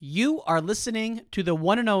You are listening to the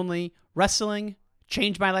one and only Wrestling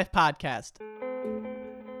Change My Life podcast.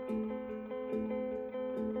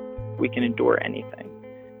 We can endure anything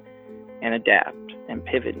and adapt and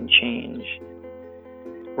pivot and change.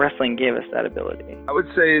 Wrestling gave us that ability. I would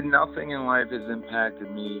say nothing in life has impacted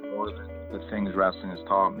me more than the things wrestling has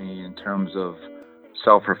taught me in terms of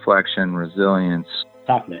self-reflection, resilience.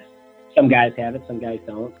 Toughness. Some guys have it, some guys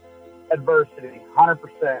don't. Adversity,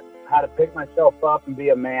 100%. How to pick myself up and be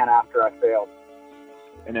a man after I failed.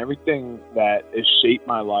 And everything that has shaped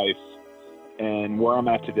my life and where I'm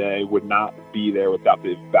at today would not be there without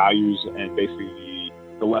the values and basically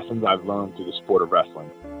the lessons I've learned through the sport of wrestling.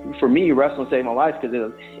 For me, wrestling saved my life because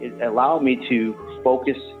it allowed me to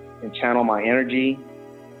focus and channel my energy.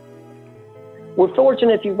 We're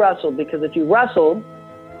fortunate if you wrestled, because if you wrestled,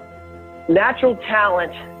 natural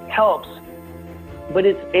talent helps, but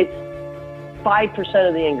it's 5%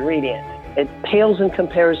 of the ingredient. It pales in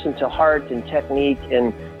comparison to heart and technique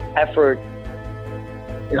and effort.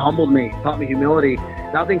 It humbled me, taught me humility.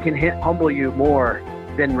 Nothing can humble you more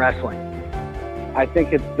than wrestling. I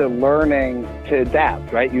think it's the learning to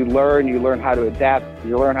adapt, right? You learn how to adapt,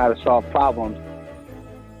 you learn how to solve problems.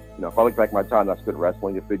 You know, if I look back at my time I spent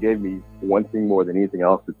wrestling, if it gave me one thing more than anything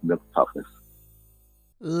else, it's mental toughness.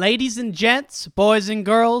 Ladies and gents, boys and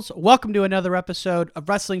girls, welcome to another episode of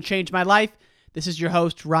Wrestling Change My Life. This is your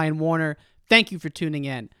host, Ryan Warner. Thank you for tuning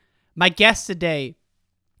in. My guest today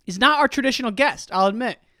is not our traditional guest, I'll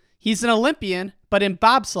admit. He's an Olympian, but in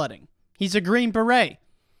bobsledding. He's a Green Beret,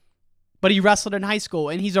 but he wrestled in high school,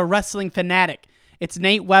 and he's a wrestling fanatic. It's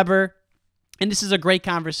Nate Weber, and this is a great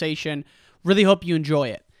conversation. Really hope you enjoy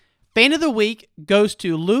it. Fan of the week goes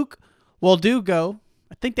to Luke Waldugo.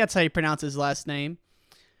 I think that's how you pronounce his last name.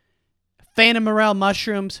 Fan of Morel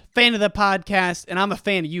Mushrooms, fan of the podcast, and I'm a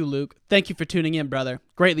fan of you, Luke. Thank you for tuning in, brother.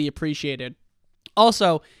 Greatly appreciated.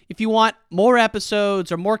 Also, if you want more episodes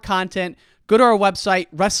or more content, go to our website,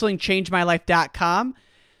 WrestlingChangeMyLife.com.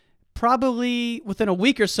 Probably within a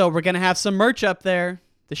week or so, we're going to have some merch up there.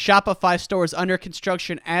 The Shopify store is under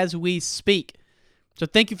construction as we speak. So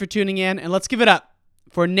thank you for tuning in, and let's give it up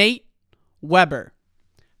for Nate Weber.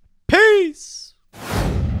 Peace!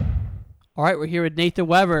 All right, we're here with Nathan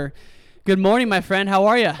Weber. Good morning, my friend. How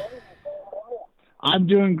are you? I'm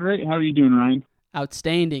doing great. How are you doing, Ryan?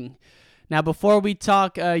 Outstanding. Now, before we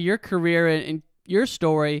talk your career and your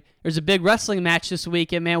story, there's a big wrestling match this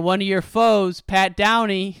weekend, man. One of your foes, Pat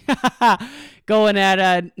Downey, going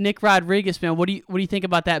at Nick Rodriguez, man. What do you think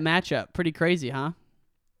about that matchup? Pretty crazy, huh?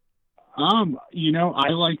 You know, I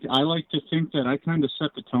like to think that I kind of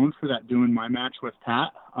set the tone for that doing my match with Pat.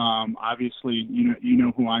 Obviously, you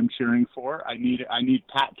know who I'm cheering for. I need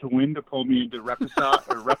Pat to win to pull me into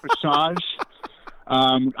repechage.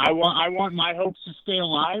 I want my hopes to stay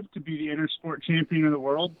alive to be the Intersport champion of the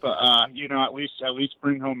world, but at least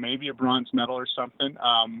bring home maybe a bronze medal or something.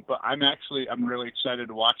 But I'm really excited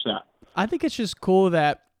to watch that. I think it's just cool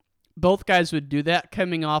that both guys would do that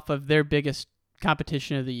coming off of their biggest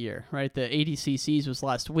competition of the year, right? The ADCCs was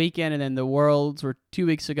last weekend, and then the Worlds were 2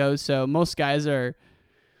 weeks ago. So most guys are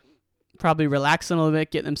probably relaxing a little bit,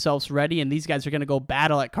 getting themselves ready, and these guys are going to go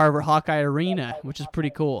battle at Carver Hawkeye Arena, which is pretty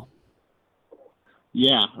cool.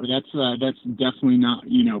 Yeah, that's definitely not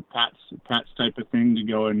Pat's type of thing to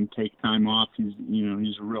go and take time off. He's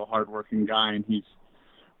a real hardworking guy, and he's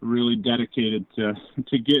really dedicated to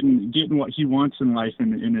getting what he wants in life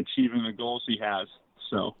and achieving the goals he has.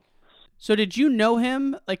 So did you know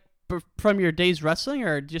him like from your days wrestling,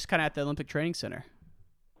 or just kind of at the Olympic Training Center?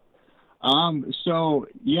 So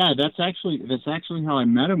yeah, that's actually how I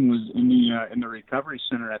met him, was in the recovery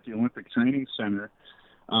center at the Olympic Training Center.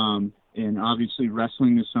 And obviously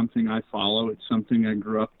wrestling is something I follow. It's something I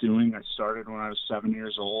grew up doing. I started when I was 7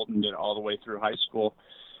 years old and did all the way through high school.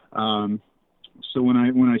 So when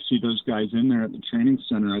I see those guys in there at the training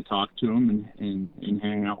center, I talk to them and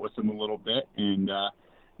hang out with them a little bit. And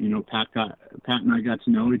Pat and I got to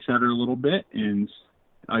know each other a little bit, and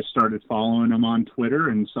I started following him on Twitter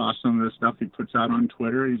and saw some of the stuff he puts out on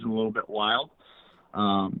Twitter. He's a little bit wild,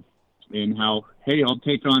 and how, hey, I'll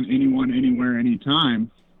take on anyone, anywhere, anytime.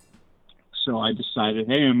 So I decided,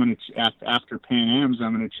 hey, I'm going to, after Pan Am's,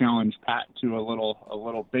 I'm going to challenge Pat to a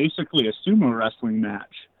little, basically a sumo wrestling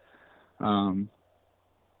match. And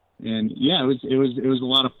yeah, it was a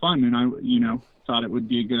lot of fun, and I, thought it would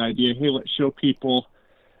be a good idea. Hey, let's show people.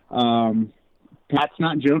 Pat's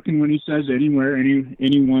not joking when he says anywhere,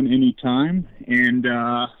 anyone, anytime. And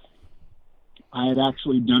I had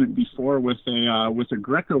actually done it before with a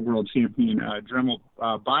Greco world champion, Dremel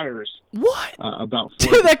Byers. What? About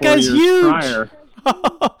Dude, that guy's years huge. Prior.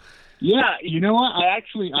 Yeah, you know what? I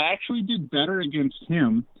actually did better against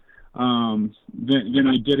him than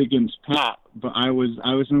I did against Pat. But I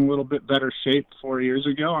was in a little bit better shape 4 years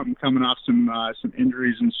ago. I'm coming off some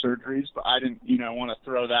injuries and surgeries, but I didn't want to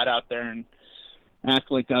throw that out there and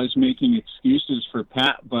act like I was making excuses for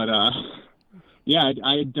Pat. But yeah,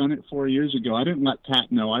 I had done it 4 years ago. I didn't let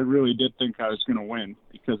Pat know. I really did think I was going to win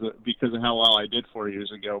because of how well I did 4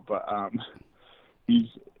 years ago. But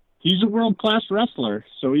he's a world-class wrestler,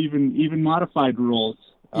 so even modified rules,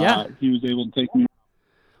 he was able to take me.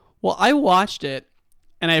 Well, I watched it,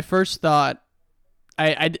 and I first thought,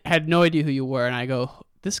 I had no idea who you were, and I go,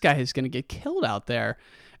 this guy is going to get killed out there.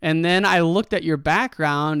 And then I looked at your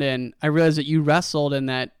background, and I realized that you wrestled and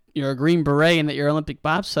that you're a Green Beret and that you're an Olympic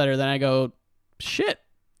bobsledder. Then I go, shit,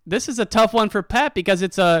 this is a tough one for Pat because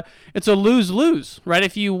it's a lose-lose, right?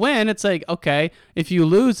 If you win, it's like, okay. If you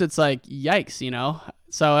lose, it's like, yikes,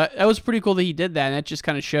 So it was pretty cool that he did that, and that just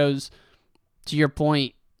kind of shows, to your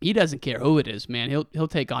point, he doesn't care who it is, man. He'll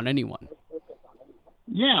take on anyone.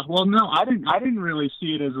 Yeah, well, no, I didn't really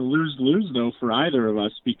see it as a lose-lose though for either of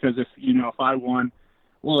us, because if I won,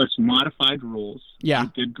 well, it's modified rules. Yeah, I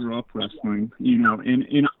did grow up wrestling,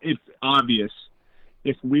 and it's obvious.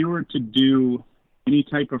 If we were to do any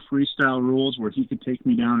type of freestyle rules where he could take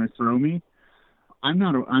me down and throw me, I'm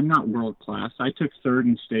not world class. I took third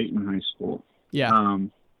in state in high school. Yeah.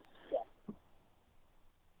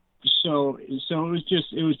 So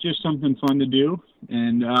it was just something fun to do,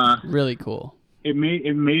 and really cool. It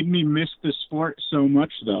made me miss the sport so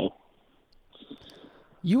much, though.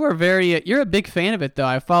 You're a big fan of it, though.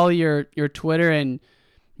 I follow your Twitter, and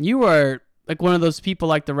you are like one of those people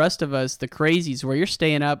like the rest of us, the crazies, where you're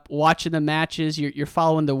staying up watching the matches. You're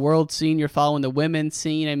following the world scene. You're following the women's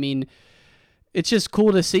scene. I mean, it's just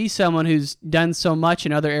cool to see someone who's done so much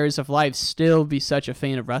in other areas of life still be such a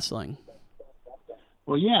fan of wrestling.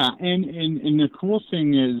 Well, yeah, and the cool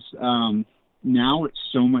thing is now it's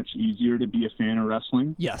so much easier to be a fan of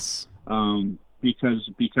wrestling. Yes. Because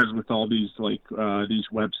with all these these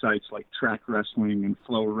websites like Track Wrestling and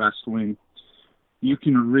Flow Wrestling, you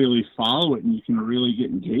can really follow it and you can really get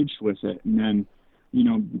engaged with it. And then,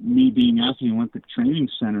 me being at the Olympic Training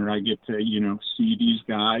Center, I get to, see these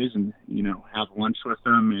guys and, have lunch with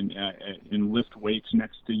them and lift weights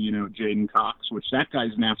next to, Jaden Cox, which that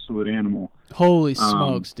guy's an absolute animal. Holy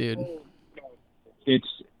smokes, dude.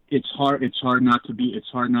 It's hard not to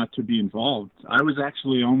be involved. I was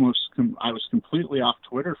actually I was completely off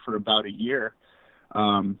Twitter for about a year,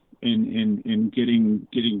 in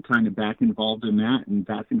getting kind of back involved in that, and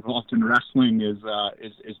back involved in wrestling is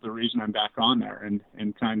the reason I'm back on there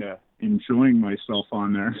and kind of enjoying myself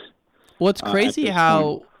on there. Well, it's crazy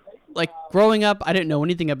how, like, growing up, I didn't know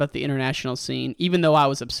anything about the international scene, even though I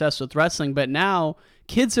was obsessed with wrestling. But now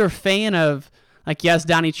kids are a fan of, like,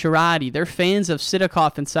 Yazdani Charati. They're fans of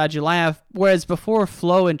Sidakov and Sadulayev, whereas before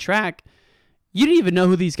Flow and Track, you didn't even know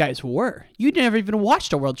who these guys were. You never even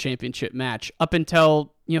watched a world championship match up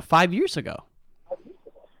until 5 years ago.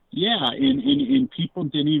 Yeah, and people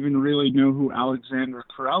didn't even really know who Alexander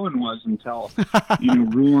Karelin was until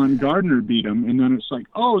Rulon Gardner beat him, and then it's like,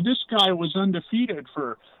 oh, this guy was undefeated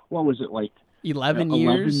for what was it, like 11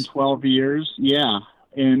 years, 12 years? Yeah,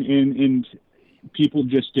 and people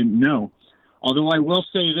just didn't know. Although I will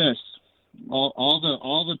say this,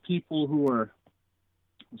 all the people who are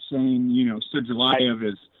saying, Sadulayev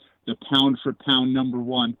is the pound for pound number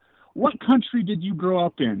one. What country did you grow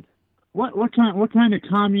up in? What kind of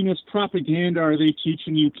communist propaganda are they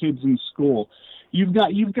teaching you kids in school? You've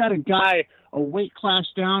got a guy a weight class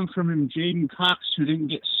down from him, Jaden Cox, who didn't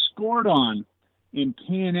get scored on in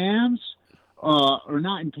Pan Ams, or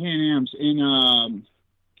not in Pan Ams, in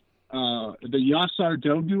the Yasar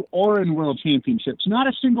Dogu or in World Championships. Not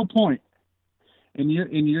a single point. And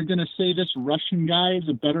you're gonna say this Russian guy is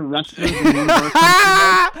a better wrestler than one of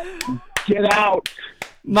our countrymen? Get out.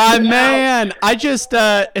 My man, I just,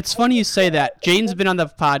 it's funny you say that. Jaden's been on the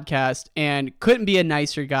podcast and couldn't be a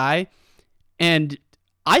nicer guy. And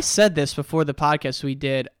I said this before the podcast we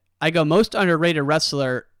did. I go, most underrated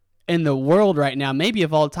wrestler in the world right now, maybe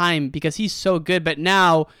of all time, because he's so good. But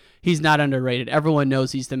now he's not underrated. Everyone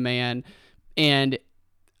knows he's the man. And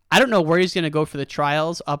I don't know where he's going to go for the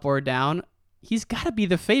trials, up or down. He's got to be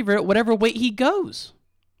the favorite, whatever weight he goes.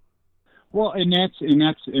 Well, and that's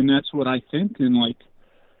what I think. And like,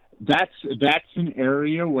 that's an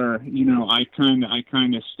area where, I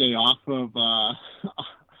kind of stay off of, off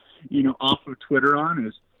of Twitter on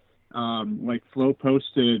is, like Flo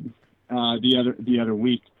posted, the other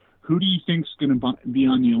week, who do you think's going to be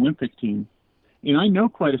on the Olympic team? And I know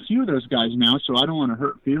quite a few of those guys now, so I don't want to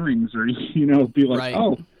hurt feelings or, be like, right.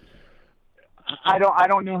 Oh, I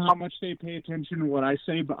don't know how much they pay attention to what I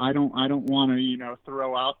say, but I don't want to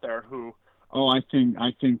throw out there who, I think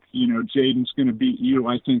Jaden's going to beat you.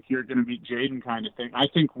 I think you're going to beat Jaden, kind of thing. I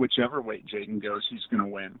think whichever way Jaden goes, he's going to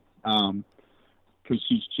win, because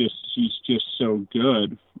he's just so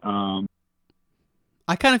good.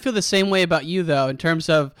 I kind of feel the same way about you, though, in terms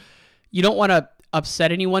of you don't want to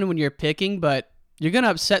upset anyone when you're picking, but you're going to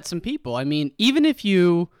upset some people. I mean, even if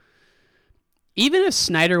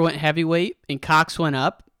Snyder went heavyweight and Cox went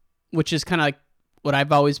up, which is kind of like what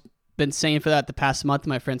I've always been saying for that the past month,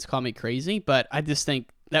 my friends call me crazy, but I just think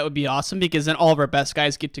that would be awesome because then all of our best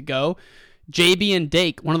guys get to go. JB and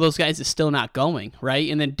Dake, one of those guys is still not going,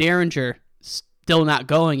 right? And then Derringer still not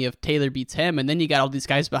going if Taylor beats him. And then you got all these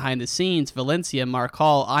guys behind the scenes, Valencia, Mark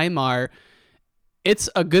Hall, Aymar. It's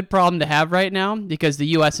a good problem to have right now because the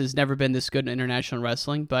U.S. has never been this good in international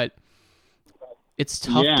wrestling, but it's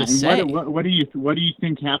tough to say. What do you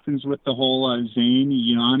think happens with the whole Zane,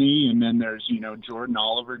 Yanni, and then there's Jordan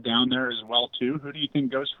Oliver down there as well too? Who do you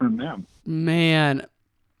think goes from them? Man,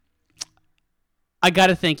 I got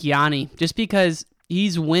to think Yanni, just because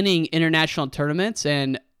he's winning international tournaments,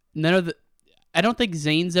 and I don't think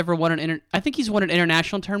Zane's ever won I think he's won an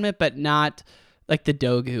international tournament, but not like the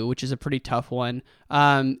Dogu, which is a pretty tough one.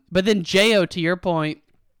 But then Jo, to your point,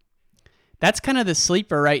 that's kind of the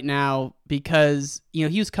sleeper right now because,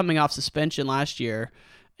 he was coming off suspension last year.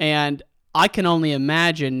 And I can only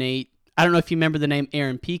imagine, Nate, I don't know if you remember the name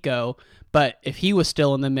Aaron Pico, but if he was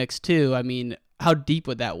still in the mix too, I mean, how deep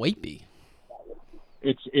would that weight be?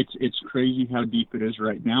 It's crazy how deep it is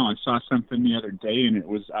right now. I saw something the other day and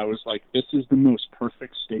I was like, this is the most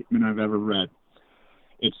perfect statement I've ever read.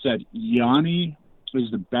 It said, Yanni is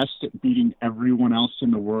the best at beating everyone else in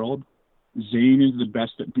the world. Zane is the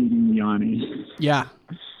best at beating Yanni. Yeah,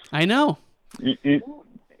 I know.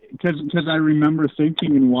 Because I remember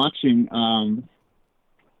thinking and watching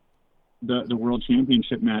the World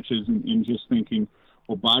Championship matches and just thinking,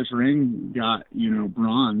 well, Bajrang got,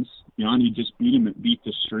 bronze. Yanni just beat him at Beat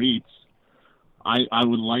the Streets. I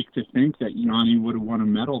would like to think that Yanni would have won a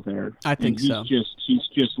medal there. I think so. He's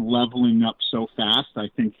just leveling up so fast. I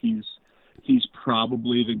think he's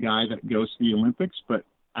probably the guy that goes to the Olympics, but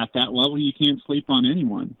at that level, you can't sleep on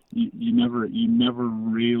anyone. You never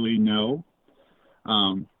really know.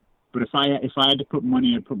 But if I had to put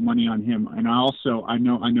money, I'd put money on him. And I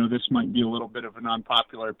know this might be a little bit of an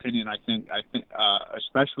unpopular opinion. I think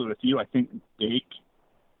especially with you, I think Dake.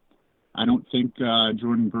 I don't think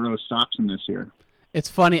Jordan Burroughs stops him this year. It's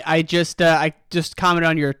funny. I just commented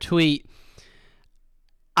on your tweet.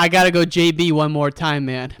 I gotta go JB one more time,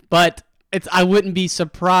 man. But I wouldn't be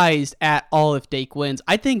surprised at all if Dake wins.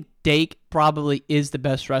 I think Dake probably is the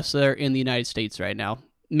best wrestler in the United States right now.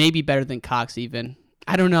 Maybe better than Cox even.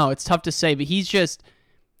 I don't know. It's tough to say, but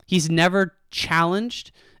he's never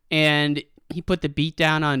challenged, and he put the beat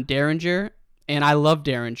down on Derringer, and I love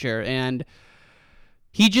Derringer, and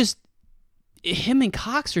him and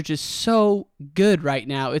Cox are just so good right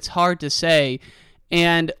now. It's hard to say.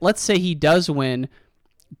 And let's say he does win.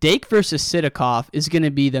 Dake versus Sidakov is going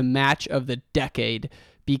to be the match of the decade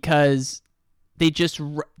because it's just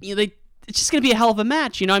going to be a hell of a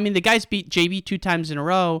match. I mean, the guys beat JB 2 times in a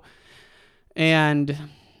row, and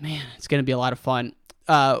man, it's going to be a lot of fun.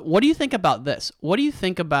 What do you think about this? What do you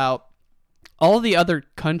think about all the other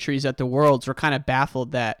countries at the Worlds were kind of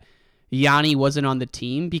baffled that Yanni wasn't on the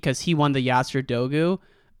team because he won the Yasser Dogu,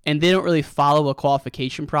 and they don't really follow a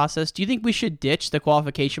qualification process. Do you think we should ditch the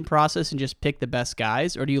qualification process and just pick the best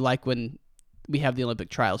guys, or do you like when we have the Olympic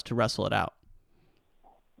trials to wrestle it out?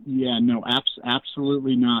 Yeah, no,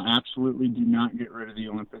 absolutely not. Absolutely do not get rid of the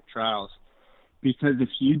Olympic trials. Because if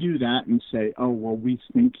you do that and say, oh, well, we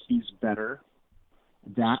think he's better,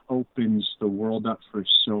 that opens the world up for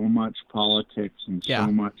so much politics and so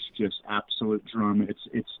much just absolute drama.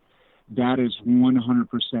 That is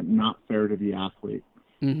 100% not fair to the athlete.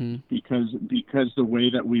 Mm-hmm. Because the way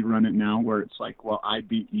that we run it now, where it's like, well, I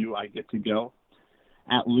beat you, I get to go.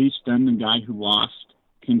 At least then the guy who lost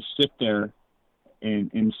can sit there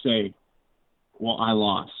and say, well, I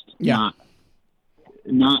lost. Yeah.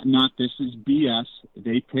 Not this is BS.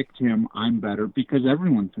 They picked him. I'm better because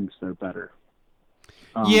everyone thinks they're better.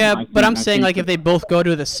 But I'm saying like if they both go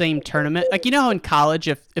to the same tournament, like how in college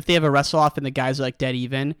if they have a wrestle off and the guys are like dead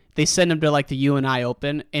even, they send them to like the UNI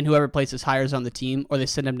Open and whoever places higher is on the team, or they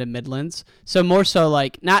send them to Midlands. So more so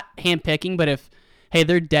like not handpicking, but if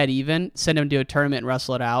they're dead even, send them to a tournament and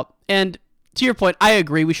wrestle it out. And to your point, I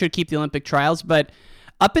agree we should keep the Olympic trials, but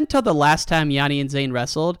up until the last time Yanni and Zane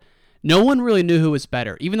wrestled, no one really knew who was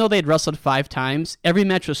better. Even though they'd wrestled 5 times, every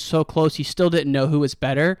match was so close, you still didn't know who was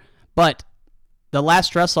better. But the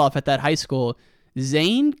last wrestle-off at that high school,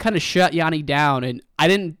 Zayn kind of shut Yanni down, and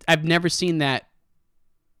I've never seen that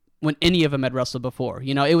when any of them had wrestled before.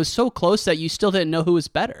 You know, it was so close that you still didn't know who was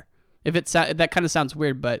better. That kind of sounds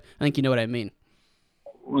weird, but I think you know what I mean.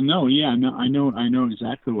 Well, no, yeah, no, I know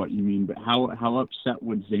exactly what you mean. But how upset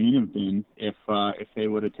would Zayn have been if they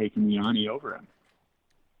would have taken Yanni over him?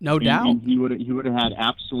 No doubt. And he would have had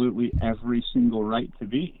absolutely every single right to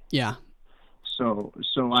be. Yeah. So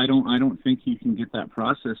I don't think you can get that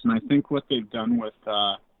process. And I think what they've done with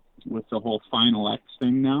the whole Final X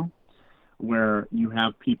thing now, where you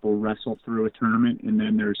have people wrestle through a tournament and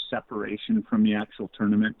then there's separation from the actual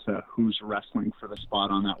tournament to who's wrestling for the spot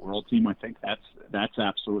on that world team, I think that's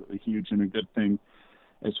absolutely huge and a good thing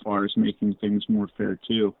as far as making things more fair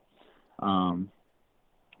too.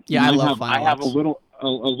 Yeah, I love Final X. I have a little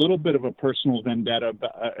bit of a personal vendetta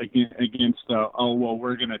against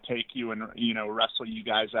we're going to take you and wrestle you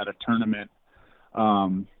guys at a tournament,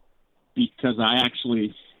 because I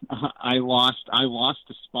lost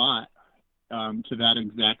a spot to that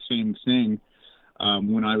exact same thing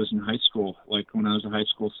when I was in high school. Like when I was a high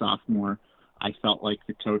school sophomore, I felt like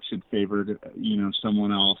the coach had favored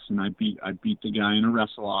someone else, and I beat the guy in a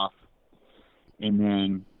wrestle off, and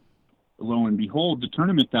then lo and behold, the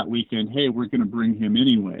tournament that weekend, hey, we're going to bring him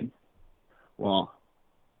anyway. Well,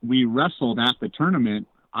 we wrestled at the tournament.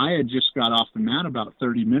 I had just got off the mat about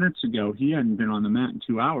 30 minutes ago. He hadn't been on the mat in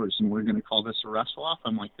 2 hours, and we're going to call this a wrestle off?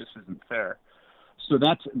 I'm like, this isn't fair. So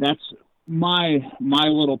that's my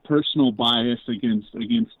little personal bias against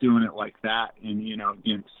doing it like that, and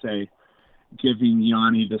against, say, giving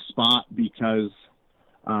Yanni the spot because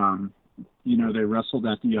they wrestled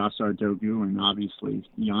at the Yasar Dogu, and obviously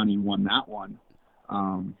Yanni won that one.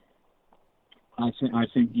 I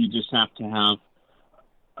think you just have to have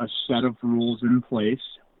a set of rules in place,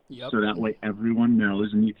 so that way everyone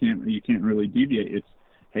knows, and you can't really deviate. It's,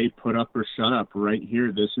 hey, put up or shut up right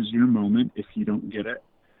here. This is your moment. If you don't get it,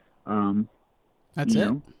 that's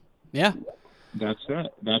it. Yeah, that's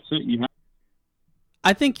it.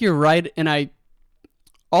 I think you're right, and I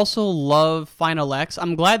also love Final X.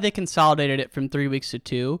 I'm glad they consolidated it from 3 weeks to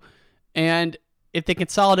 2. And if they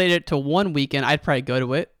consolidated it to 1 weekend, I'd probably go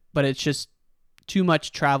to it. But it's just too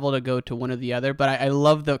much travel to go to one or the other. But I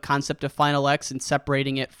love the concept of Final X and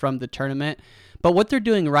separating it from the tournament. But what they're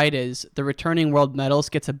doing right is the returning world medals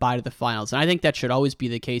gets a bye to the finals. And I think that should always be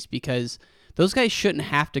the case because those guys shouldn't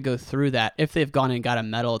have to go through that if they've gone and got a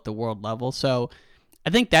medal at the world level. So I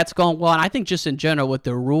think that's going well. And I think just in general with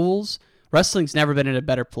the rules, wrestling's never been in a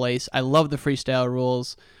better place. I love the freestyle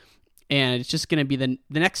rules, and it's just going to be the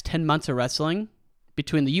next 10 months of wrestling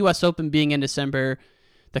between the U.S. Open being in December,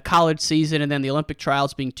 the college season, and then the Olympic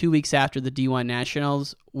trials being 2 weeks after the D1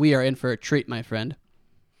 Nationals. We are in for a treat, my friend.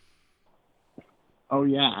 Oh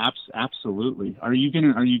yeah, absolutely. Are you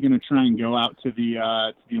gonna try and go out to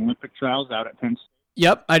the Olympic trials out at Penn State?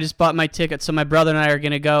 Yep, I just bought my ticket, so my brother and I are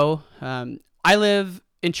going to go. I live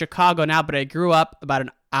in Chicago now, but I grew up about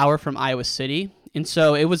an hour from Iowa City, and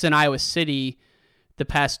so it was in Iowa City the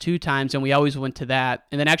past 2 times, and we always went to that.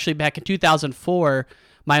 And then actually back in 2004,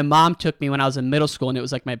 my mom took me when I was in middle school, and it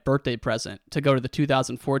was like my birthday present to go to the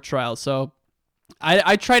 2004 trials. So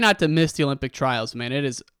I try not to miss the Olympic trials, man. It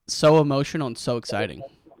is so emotional and so exciting.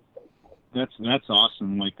 That's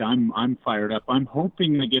awesome. Like I'm fired up. I'm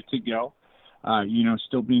hoping I get to go.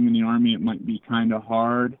 Still being in the Army, it might be kind of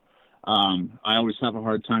hard. I always have a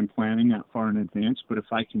hard time planning that far in advance, but if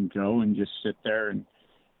I can go and just sit there, and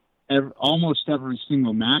almost every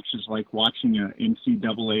single match is like watching a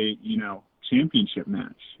NCAA, championship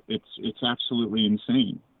match. It's absolutely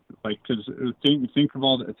insane. Like, because think of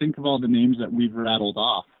all the names that we've rattled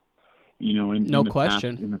off, in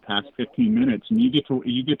the past 15 minutes, and you get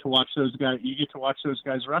to watch those guys. You get to watch those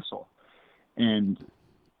guys wrestle, and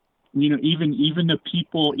even the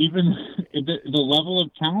people, even the level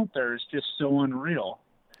of talent there is just so unreal.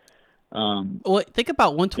 Well, think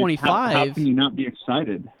about 125. How can you not be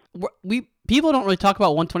excited? People don't really talk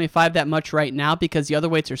about 125 that much right now because the other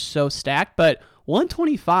weights are so stacked. But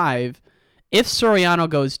 125, if Soriano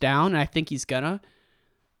goes down, and I think he's gonna,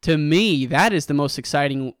 to me, that is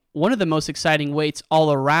one of the most exciting weights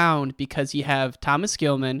all around because you have Thomas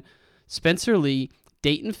Gilman, Spencer Lee,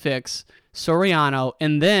 Dayton Fix, Soriano,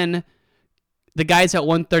 and then the guys at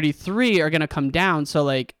 133 are going to come down. So,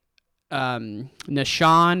 like,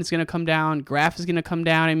 Nishan is going to come down. Graf is going to come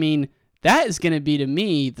down. I mean, that is going to be, to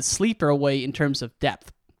me, the sleeper weight in terms of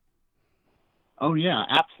depth. Oh, yeah,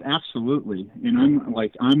 absolutely. And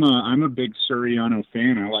I'm a big Soriano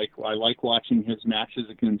fan. I like watching his matches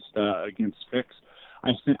against Fix.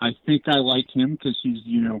 I think I like him because he's,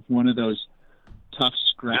 one of those tough,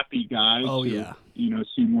 scrappy guys. Oh, who, yeah.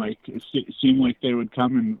 Seem like they would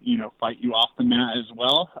come and fight you off the mat as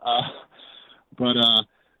well. But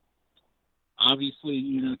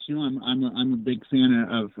obviously, too, I'm a big fan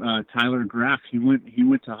of Tyler Graff. He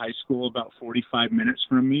went to high school about 45 minutes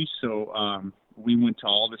from me, so we went to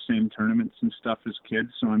all the same tournaments and stuff as kids.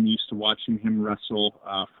 So I'm used to watching him wrestle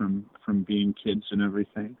from being kids and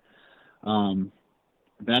everything.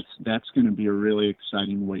 That's going to be a really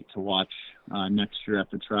exciting weight to watch next year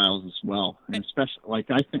at the trials as well. And especially,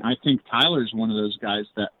 I think Tyler's one of those guys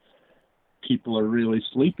that people are really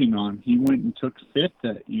sleeping on. He went and took fifth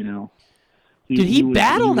at, He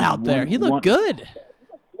battled out there. He looked good.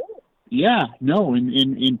 Yeah, no,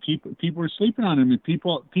 and people are sleeping on him, and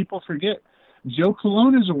people forget. Joe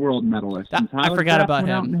Colon is a world medalist. And I forgot Graff about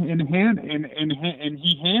went him. out and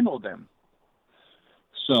he handled him.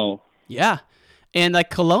 So yeah, and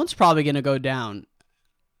Cologne's probably going to go down.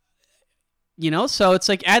 So it's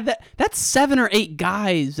add that. That's 7 or 8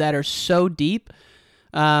 guys that are so deep.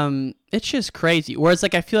 It's just crazy. Whereas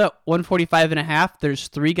I feel at 145.5, there's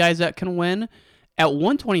 3 guys that can win. At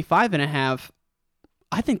 125.5,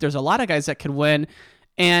 I think there's a lot of guys that could win.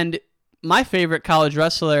 And my favorite college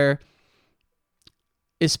wrestler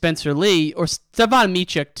is Spencer Lee, or Stevan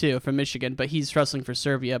Micic too, from Michigan, but he's wrestling for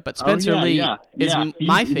Serbia. But Spencer Lee is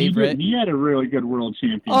my favorite. He had a really good world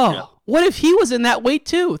championship. Oh, what if he was in that weight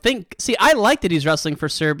too? See, I like that he's wrestling for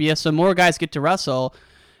Serbia, so more guys get to wrestle.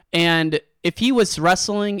 And if he was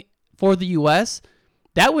wrestling for the U.S.,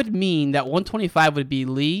 that would mean that 125 would be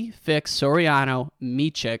Lee, Fix, Soriano,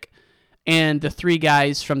 Micic, and the 3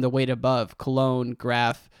 guys from the weight above, Colon,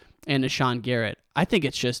 Graff, and Sean Garrett. I think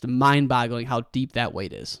it's just mind-boggling how deep that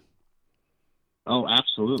weight is. Oh,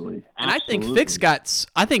 absolutely. And I think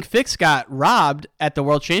Fix got robbed at the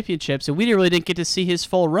World Championships, and we really didn't get to see his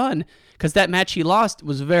full run because that match he lost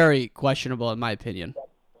was very questionable, in my opinion.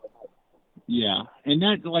 Yeah, and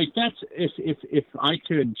that's if I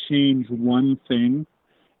could change one thing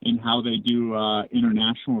in how they do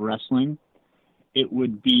international wrestling, it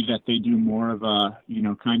would be that they do more of a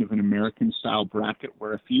kind of an American style bracket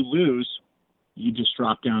where if you lose, you just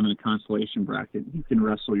drop down in the consolation bracket. You can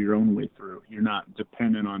wrestle your own way through. You're not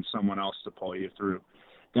dependent on someone else to pull you through.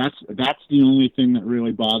 That's the only thing that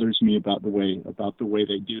really bothers me about the way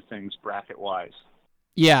they do things bracket wise.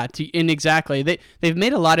 Yeah, and exactly. They've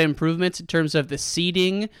made a lot of improvements in terms of the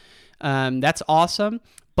seeding. That's awesome.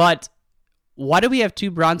 But why do we have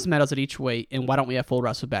 2 bronze medals at each weight, and why don't we have full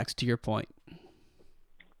wrestlebacks, to your point?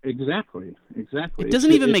 Exactly. It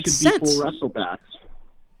doesn't even make sense. Full wrestlebacks.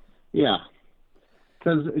 Yeah.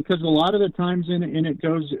 Because a lot of the times in it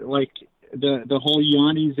goes like the whole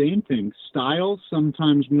Yanni Zane thing. Styles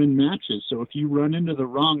sometimes win matches. So if you run into the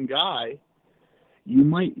wrong guy, you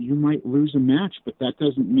might lose a match, but that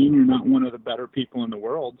doesn't mean you're not one of the better people in the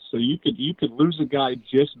world. So you could lose a guy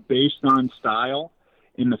just based on style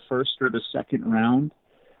in the first or the second round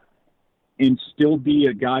and still be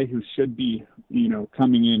a guy who should be,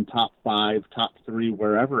 coming in top 5, top 3,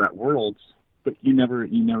 wherever at Worlds, but you never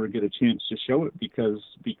get a chance to show it because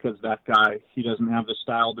that guy, he doesn't have the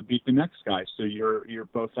style to beat the next guy. So you're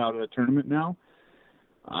both out of the tournament now.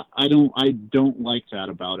 I don't like that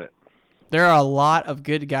about it. There are a lot of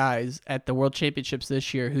good guys at the World Championships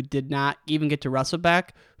this year who did not even get to wrestle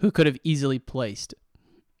back, who could have easily placed.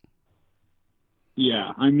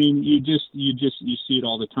 Yeah, I mean, you see it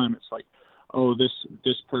all the time. It's like, oh, this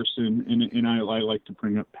person, and I like to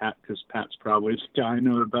bring up Pat because Pat's probably the guy I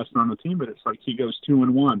know the best on the team, but it's like he goes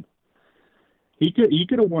 2-1. He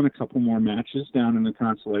could have won a couple more matches down in the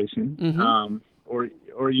consolation, or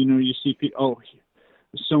you see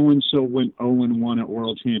so and so went 0-1 at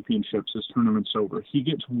World Championships. This tournament's over. He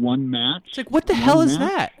gets one match. It's like, what the hell is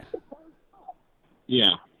that?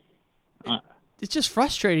 Yeah. It's just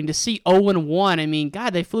frustrating to see 0-1. I mean,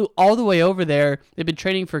 God, they flew all the way over there. They've been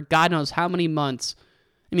training for God knows how many months.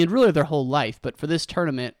 I mean, really their whole life, but for this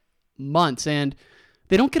tournament, months. And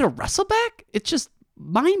they don't get a wrestle back? It's just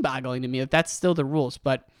mind-boggling to me if that's still the rules.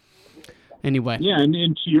 But anyway. Yeah, and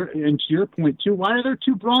to your point, too, why are there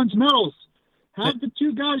 2 bronze medals? Have the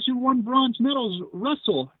 2 guys who won bronze medals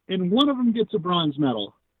wrestle, and one of them gets a bronze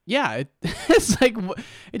medal. Yeah, it's like,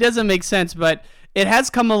 it doesn't make sense, but it has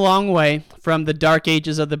come a long way from the dark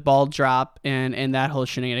ages of the ball drop and that whole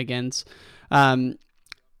shenanigans. And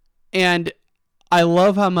I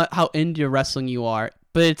love how into wrestling you are,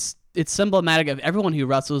 but it's symbolic of everyone who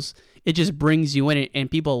wrestles. It just brings you in, and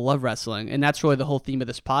people love wrestling, and that's really the whole theme of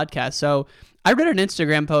this podcast. So I read an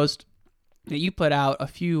Instagram post that you put out a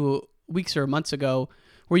few weeks or months ago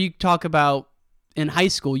where you talk about in high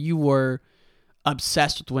school you were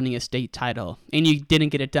obsessed with winning a state title, and you didn't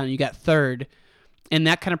get it done. You got 3rd. and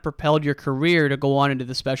that kind of propelled your career to go on into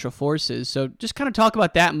the Special Forces. So just kind of talk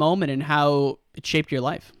about that moment and how it shaped your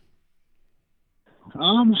life.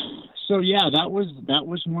 So yeah, that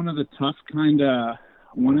was one of the tough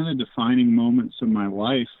one of the defining moments of my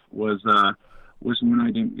life was when I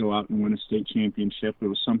didn't go out and win a state championship. It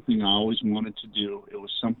was something I always wanted to do. It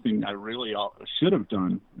was something I really should have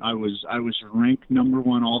done. I was ranked number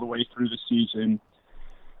 1 all the way through the season.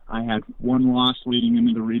 I had one loss leading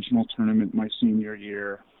into the regional tournament my senior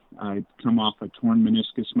year. I'd come off a torn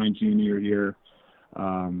meniscus my junior year.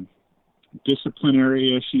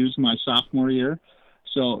 Disciplinary issues my sophomore year.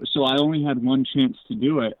 So I only had one chance to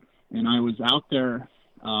do it, and I was out there.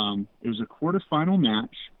 It was a quarterfinal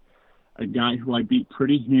match. A guy who I beat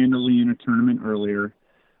pretty handily in a tournament earlier.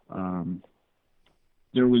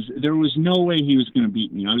 There was no way he was going to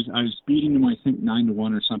beat me. I was beating him, I think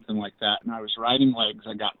 9-1 or something like that, and I was riding legs.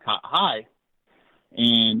 I got caught high,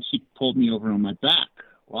 and she pulled me over on my back.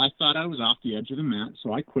 Well, I thought I was off the edge of the mat,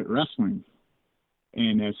 so I quit wrestling.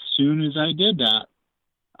 And as soon as I did that,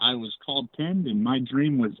 I was called pinned, and my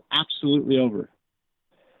dream was absolutely over.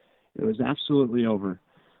 It was absolutely over.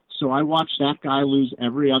 So I watched that guy lose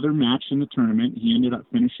every other match in the tournament. He ended up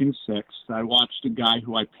finishing 6th. I watched a guy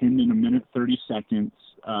who I pinned in 1 minute 30 seconds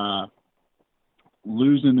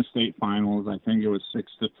lose in the state finals. I think it was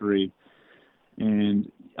 6-3.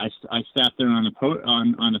 And I sat there on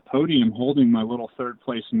the podium holding my little 3rd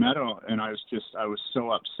place medal, and I was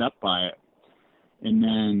so upset by it. And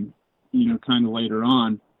then, kind of later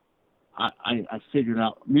on, I figured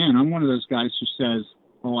out, man, I'm one of those guys who says,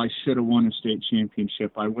 oh, I should have won a state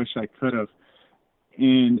championship. I wish I could have.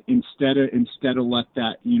 And instead of let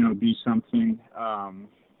that, be something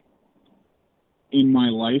in my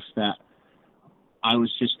life that I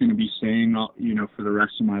was just going to be saying, for the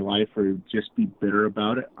rest of my life, or just be bitter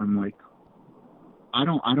about it, I'm like, I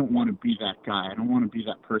don't want to be that guy. I don't want to be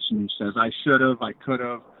that person who says, I should have, I could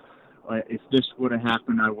have. If this would have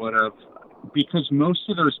happened, I would have. Because most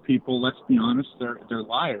of those people, let's be honest, they're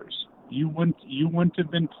liars. You wouldn't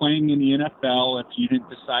have been playing in the NFL if you didn't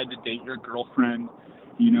decide to date your girlfriend,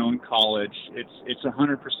 in college. It's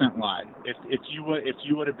 100% lie. If you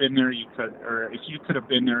would have been there, you could, or if you could have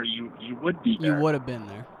been there, you would be there. You would have been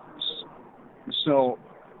there. So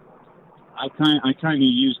I kind of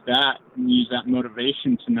use that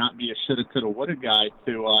motivation to not be a shoulda, coulda, woulda guy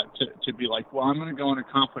to be like, well, I'm going to go and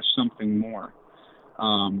accomplish something more.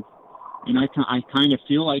 And I kind of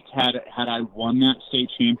feel like had I won that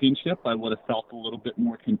state championship, I would have felt a little bit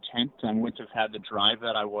more content. I wouldn't have had the drive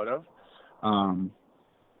that I would have.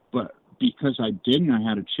 But because I didn't, I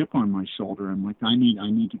had a chip on my shoulder. I'm like, I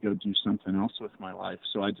need to go do something else with my life.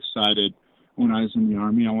 So I decided when I was in the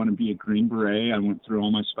Army, I want to be a Green Beret. I went through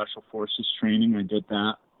all my Special Forces training. I did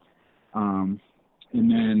that. And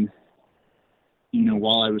then,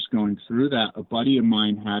 while I was going through that, a buddy of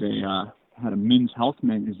mine had a men's health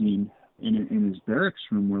magazine in his barracks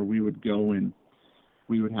room where we would go and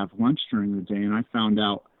we would have lunch during the day. And I found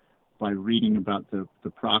out by reading about the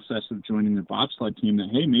process of joining the bobsled team that,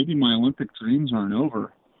 hey, maybe my Olympic dreams aren't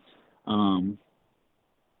over.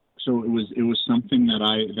 So it was something that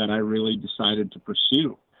I really decided to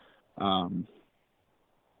pursue. And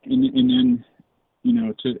then,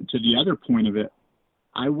 to the other point of it,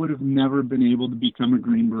 I would have never been able to become a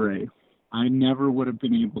Green Beret. I never would have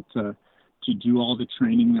been able to do all the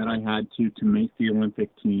training that I had to make the Olympic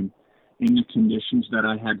team in the conditions that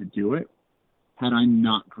I had to do it had I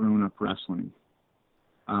not grown up wrestling.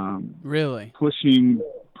 Really? Pushing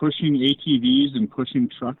ATVs and pushing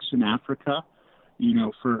trucks in Africa,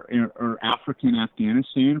 or Africa and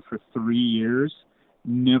Afghanistan for 3 years,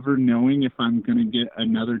 never knowing if I'm going to get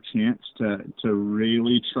another chance to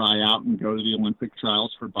really try out and go to the Olympic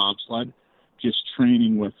trials for bobsled, just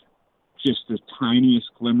training with just the tiniest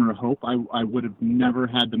glimmer of hope. I would have never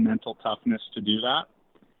had the mental toughness to do that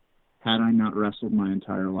had I not wrestled my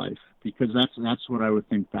entire life, because that's what I would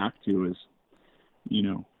think back to is,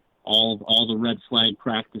 all the red flag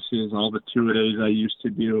practices, all the 2-a-days I used to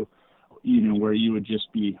do, where you would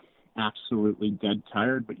just be absolutely dead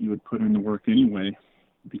tired, but you would put in the work anyway,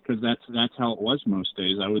 because that's how it was most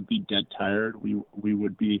days. I would be dead tired. We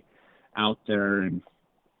would be out there, and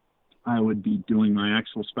I would be doing my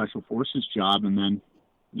actual Special Forces job, and then,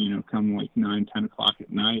 come like 9, 10 o'clock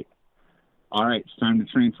at night, all right, it's time to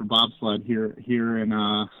train for bobsled here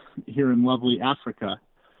in lovely Africa.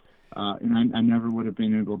 And I never would have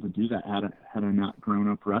been able to do that had I not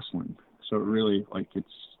grown up wrestling. So it really,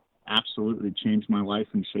 it's absolutely changed my life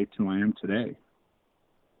and shaped who I am today.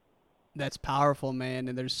 That's powerful, man.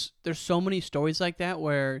 And there's so many stories like that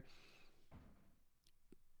where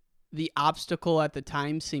the obstacle at the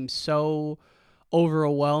time seems so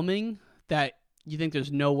overwhelming that you think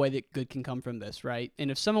there's no way that good can come from this, right? And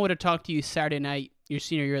if someone would have talked to you Saturday night, your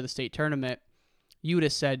senior year of the state tournament, you would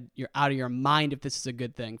have said you're out of your mind if this is a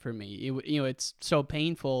good thing for me. It's so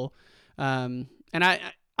painful, and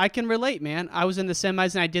I can relate, man. I was in the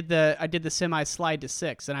semis and I did the semi slide to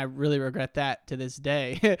 6, and I really regret that to this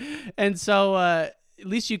day. And so at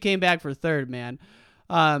least you came back for third, man.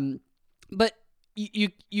 But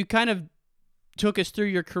you kind of took us through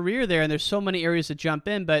your career there, and there's so many areas to jump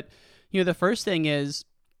in. But the first thing is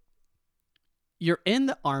you're in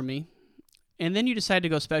the Army, and then you decide to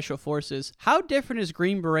go Special Forces. How different is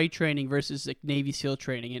Green Beret training versus like Navy SEAL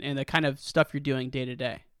training and the kind of stuff you're doing day to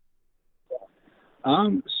day?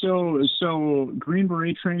 So Green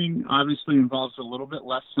Beret training obviously involves a little bit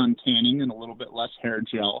less sun tanning and a little bit less hair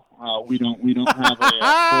gel. We don't have a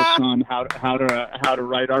course on how to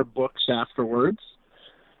write our books afterwards.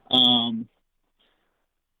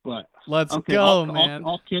 But let's okay, go, man.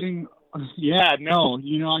 All kidding. Yeah, no.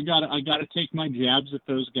 I gotta take my jabs at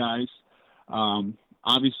those guys.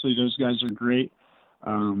 Obviously, those guys are great.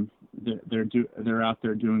 They're out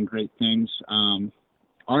there doing great things.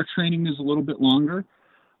 Our training is a little bit longer.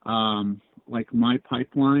 Like my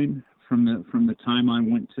pipeline from the time I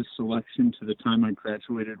went to selection to the time I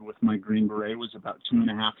graduated with my Green Beret was about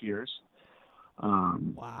 2.5 years.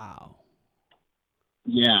 Wow.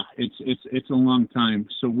 Yeah, it's a long time.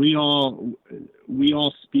 So we all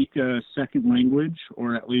speak a second language,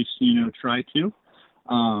 or at least try to,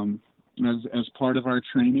 as part of our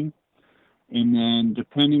training. And then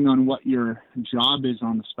depending on what your job is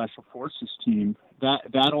on the Special Forces team,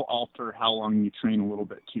 that'll alter how long you train a little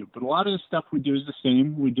bit too. But a lot of the stuff we do is the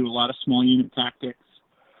same. We do a lot of small unit tactics.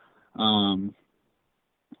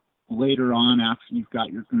 Later on, after you've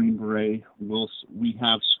got your Green Beret, we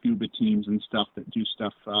have scuba teams and stuff that do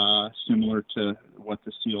stuff similar to what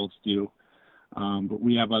the SEALs do. But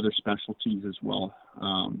we have other specialties as well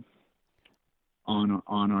on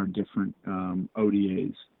our different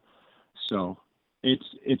ODAs. So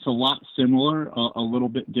it's a lot similar, a little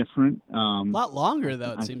bit different. A lot longer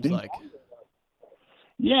though, it seems like.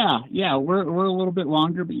 Yeah, we're a little bit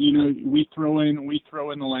longer, but we throw in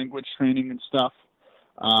the language training and stuff.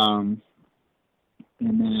 And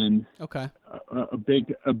then okay, a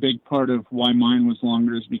big part of why mine was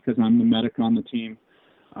longer is because I'm the medic on the team.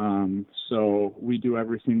 So we do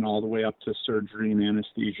everything all the way up to surgery and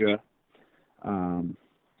anesthesia.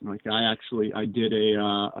 Like I did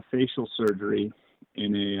a facial surgery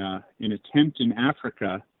in an attempt in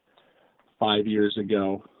Africa 5 years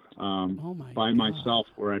ago by myself,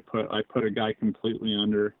 where I put a guy completely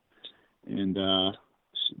under and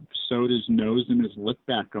sewed his nose and his lip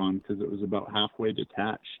back on because it was about halfway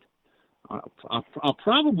detached. I'll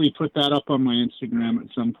probably put that up on my Instagram at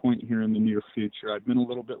some point here in the near future. I've been a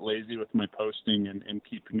little bit lazy with my posting and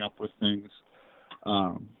keeping up with things.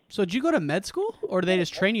 So did you go to med school, or did they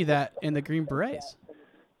just train you that in the Green Berets?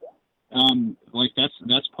 Like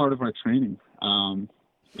that's part of our training. God.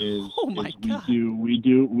 We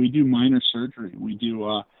do minor surgery. We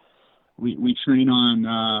do we train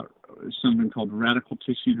on something called radical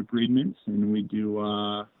tissue debridements, and we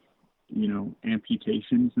do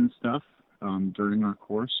amputations and stuff during our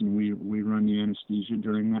course, and we run the anesthesia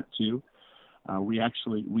during that too. We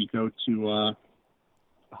go to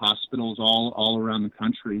hospitals all around the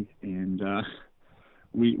country, and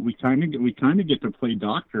we kind of get to play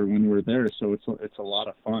doctor when we're there, so it's a lot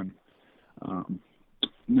of fun.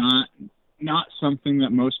 Not something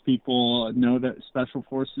that most people know that Special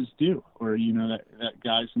Forces do, or that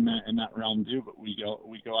guys in that realm do, but we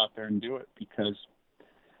go out there and do it because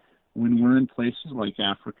when we're in places like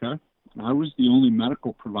Africa, I was the only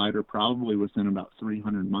medical provider probably within about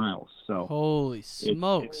 300 miles. So holy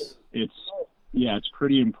smokes! It's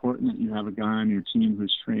pretty important that you have a guy on your team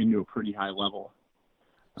who's trained to a pretty high level.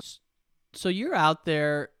 So you're out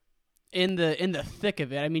there in the thick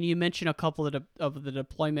of it. I mean, you mentioned a couple of the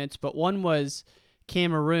deployments, but one was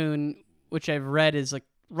Cameroon, which I've read is like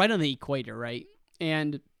right on the equator, right?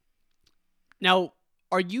 And now,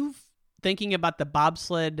 are you thinking about the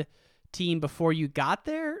bobsled team before you got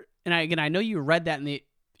there? And I know you read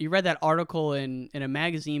that article in a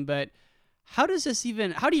magazine, but how do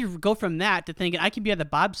you go from that to thinking I can be on the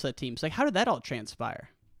bobsled teams? Like, how did that all transpire?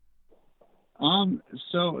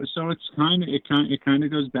 So it's kind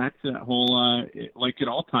of goes back to that whole it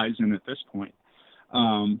all ties in at this point.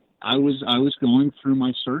 I was going through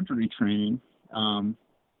my surgery training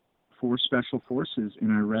for Special Forces,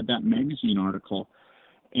 and I read that magazine article,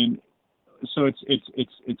 and so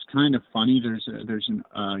it's kind of funny. There's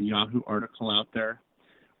a Yahoo article out there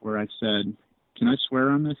where I said, "Can I swear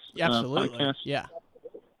on this Absolutely. podcast?" Yeah.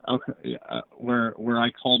 where I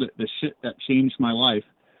called it the shit that changed my life,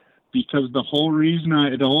 because the whole reason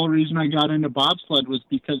I got into bobsled was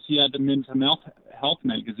because he had the Men's Health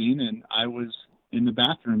magazine, and I was in the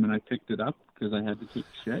bathroom and I picked it up because I had to take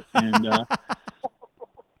a shit, and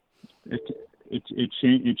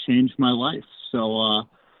it changed my life. So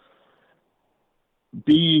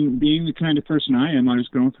being the kind of person I am, I was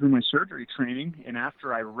going through my surgery training, and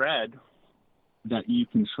after I read that you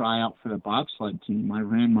can try out for the bobsled team, I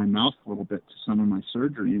ran my mouth a little bit to some of my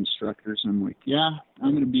surgery instructors. I'm like, yeah,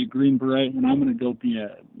 I'm going to be a Green Beret, and I'm going to go be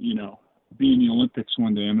in the Olympics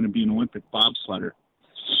one day. I'm going to be an Olympic bobsledder.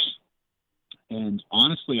 And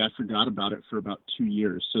honestly, I forgot about it for about 2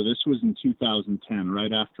 years. So this was in 2010,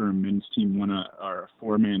 right after a men's team a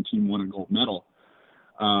four-man team won a gold medal.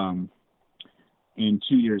 And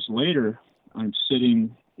 2 years later, I'm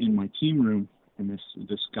sitting in my team room, and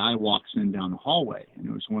this guy walks in down the hallway, and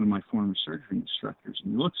it was one of my former surgery instructors.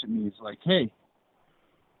 And he looks at me, he's like, "Hey,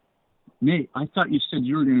 Nate, I thought you said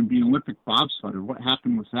you were going to be an Olympic bobsledder. What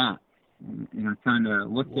happened with that?" And I kind of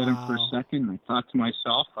looked at him for a second, and I thought to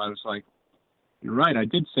myself, I was like, "You're right, I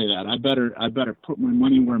did say that. I better put my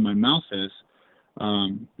money where my mouth is."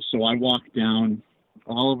 So I walked down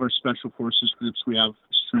all of our special forces groups. We have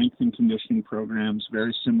strength and conditioning programs,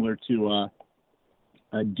 very similar to a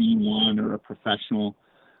D1 or a professional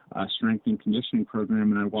strength and conditioning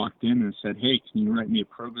program. And I walked in and said, "Hey, can you write me a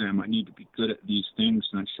program? I need to be good at these things."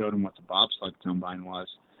 And I showed him what the bobsled combine was.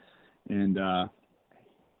 And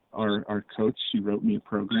our coach, he wrote me a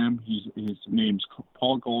program. His name's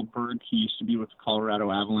Paul Goldberg. He used to be with the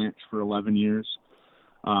Colorado Avalanche for 11 years.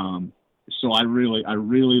 So I really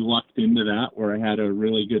lucked into that, where I had a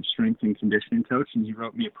really good strength and conditioning coach, and he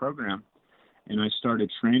wrote me a program. And I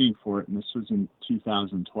started training for it, and this was in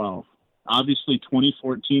 2012. Obviously,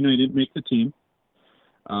 2014, I didn't make the team.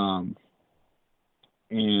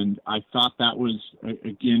 And I thought that was,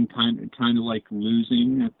 again, kind of like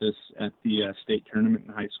losing at the state tournament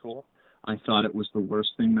in high school. I thought it was the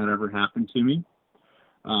worst thing that ever happened to me.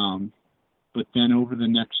 But then over the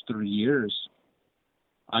next 3 years,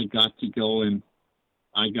 I got to go and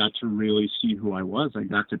I got to really see who I was. I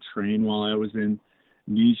got to train while I was in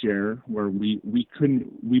Niger, where we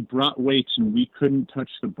brought weights and we couldn't touch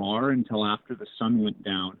the bar until after the sun went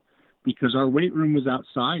down, because our weight room was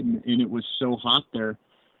outside, and it was so hot there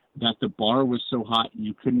that the bar was so hot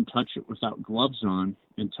you couldn't touch it without gloves on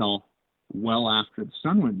until well after the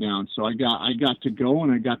sun went down. So I got to go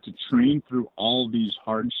and I got to train through all these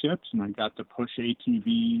hardships, and I got to push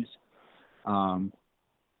ATVs.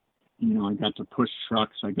 I got to push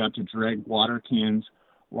trucks. I got to drag water cans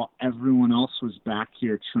while everyone else was back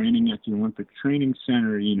here training at the Olympic Training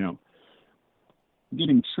Center,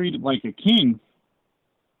 getting treated like a king.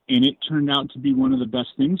 And it turned out to be one of the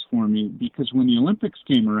best things for me, because when the Olympics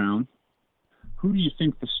came around, who do you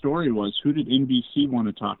think the story was? Who did NBC want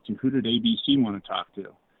to talk to? Who did ABC want to talk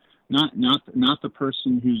to? Not the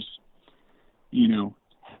person who's,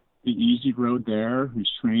 the easy road there,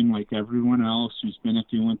 who's trained like everyone else, who's been at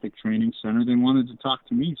the Olympic Training Center. They wanted to talk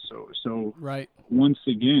to me. So right. Once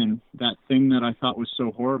again, that thing that I thought was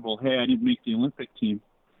so horrible, hey, I didn't make the Olympic team,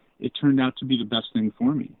 it turned out to be the best thing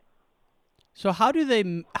for me. So how do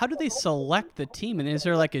they select the team? And is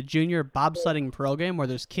there like a junior bobsledding program where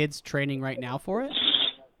there's kids training right now for it?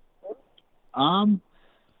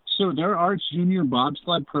 So there are junior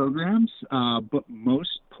bobsled programs, but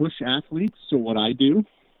most push athletes. So what I do,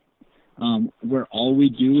 where all we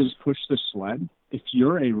do is push the sled. If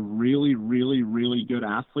you're a really, really, really good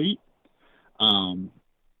athlete,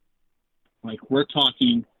 like we're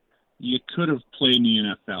talking, you could have played in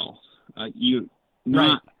the NFL.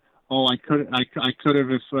 Right. Oh, I could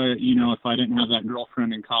have if if I didn't have that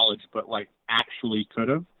girlfriend in college, but like actually could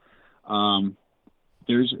have.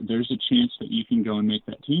 There's a chance that you can go and make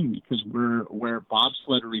that team, because where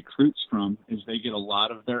bobsled recruits from is they get a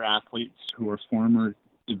lot of their athletes who are former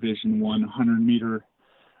Division I 100-meter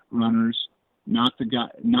runners, not the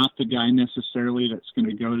guy necessarily that's going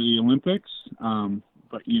to go to the Olympics,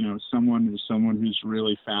 but someone who's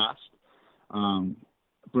really fast.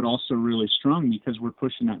 But also really strong, because we're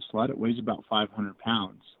pushing that sled. It weighs about 500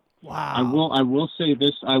 pounds. Wow. I will say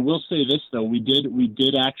this though. We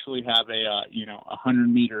did actually have a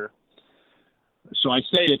 100-meter. So I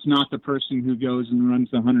say it's not the person who goes and runs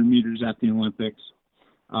the 100 meters at the Olympics.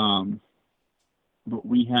 But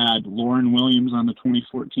we had Lauren Williams on the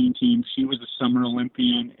 2014 team. She was a summer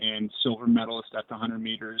Olympian and silver medalist at the 100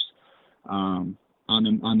 meters. On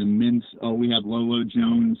the men's, we had Lolo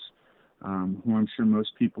Jones, who I'm sure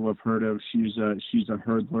most people have heard of. She's a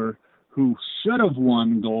hurdler who should have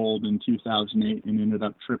won gold in 2008 and ended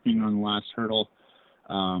up tripping on the last hurdle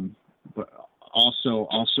but also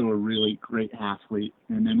a really great athlete.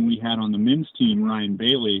 And then we had on the men's team Ryan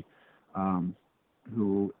Bailey,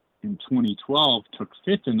 who in 2012 took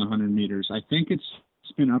fifth in the 100 meters. I think it's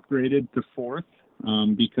been upgraded to fourth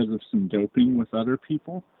because of some doping with other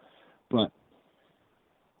people, but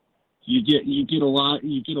you get a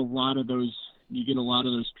lot of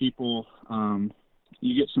those people.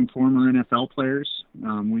 You get some former NFL players.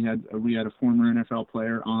 We had a former NFL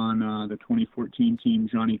player on the 2014 team,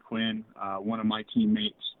 Johnny Quinn. One of my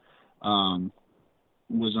teammates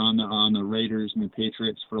was on the Raiders and the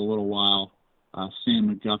Patriots for a little while. Sam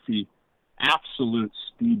McGuffey, absolute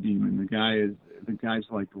speed demon. The guy's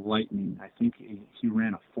like lightning. I think he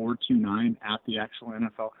ran a 4.29 at the actual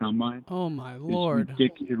NFL Combine. Oh my Lord!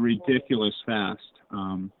 Ridiculous fast.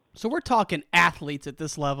 So we're talking athletes at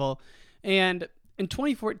this level, and in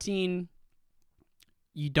 2014,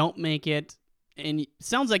 you don't make it, and it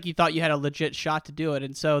sounds like you thought you had a legit shot to do it.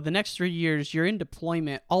 And so the next 3 years, you're in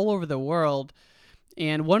deployment all over the world.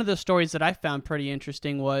 And one of the stories that I found pretty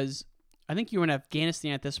interesting was, I think you were in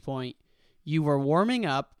Afghanistan at this point. You were warming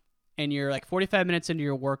up, and you're like 45 minutes into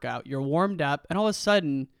your workout. You're warmed up, and all of a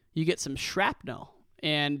sudden, you get some shrapnel,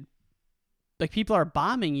 and like people are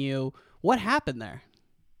bombing you. What happened there?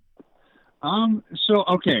 So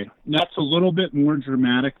okay, that's a little bit more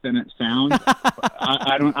dramatic than it sounds.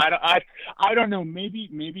 I don't know.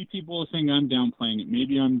 Maybe people will think I'm downplaying it.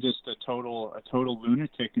 Maybe I'm just a total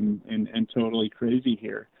lunatic and totally crazy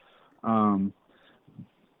here. So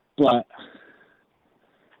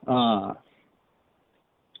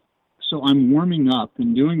I'm warming up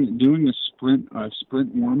and doing a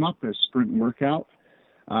sprint warm up, a sprint workout.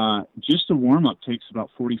 Just a warm up takes about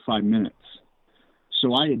 45 minutes.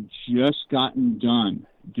 So I had just gotten done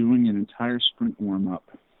doing an entire sprint warm-up,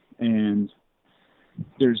 and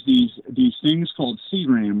there's these things called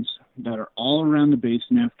CRAMs that are all around the base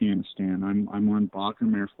in Afghanistan. I'm on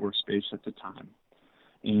Bagram Air Force Base at the time,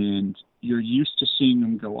 and you're used to seeing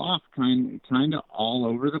them go off kind of all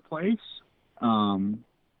over the place. Well,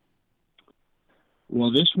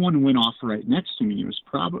 this one went off right next to me. It was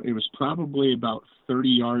probably about 30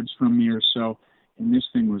 yards from me or so. And this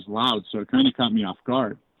thing was loud, so it kind of caught me off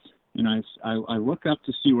guard. And I look up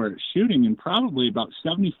to see where it's shooting, and probably about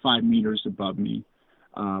 75 meters above me,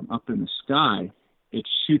 up in the sky, it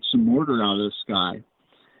shoots a mortar out of the sky.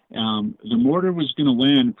 The mortar was going to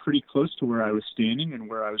land pretty close to where I was standing and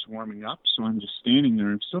where I was warming up, so I'm just standing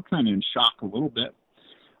there. I'm still kind of in shock a little bit.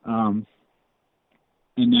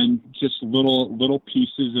 And then just little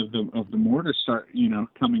pieces of the mortar start,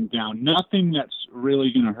 coming down. Nothing that's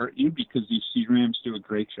really going to hurt you because these CRAMs do a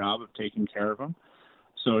great job of taking care of them.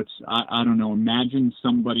 So it's, I don't know, imagine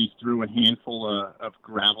somebody threw a handful of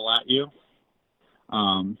gravel at you.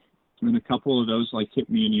 And a couple of those like hit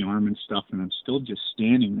me in the arm and stuff, and I'm still just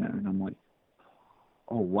standing there, and I'm like,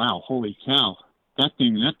 oh wow, holy cow. That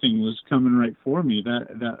thing was coming right for me.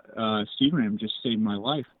 That CRAM just saved my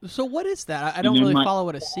life. So what is that? I don't really follow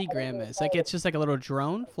what a CRAM is. Like, it's just like a little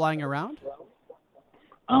drone flying around?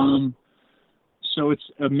 So it's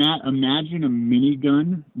imagine a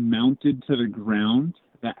minigun mounted to the ground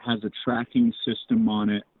that has a tracking system on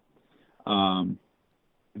it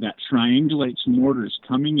that triangulates mortars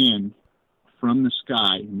coming in from the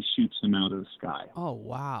sky and shoots them out of the sky. Oh,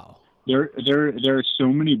 wow. There are so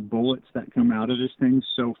many bullets that come out of this thing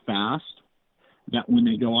so fast that when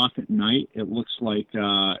they go off at night, it looks like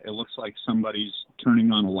somebody's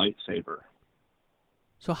turning on a lightsaber.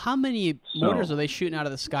 So how many mortars are they shooting out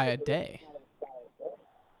of the sky a day?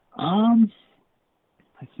 I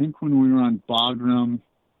think when we were on Bagram,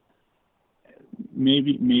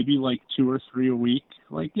 maybe like 2 or 3 a week.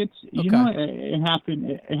 Like it's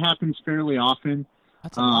it happens fairly often.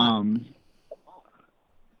 That's a lot.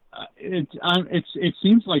 It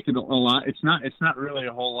seems like it a lot. It's not really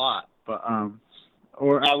a whole lot, but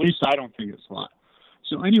or at least I don't think it's a lot.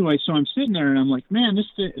 So anyway, so I'm sitting there and I'm like, man,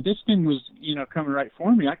 this thing was coming right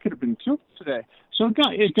for me. I could have been killed today. So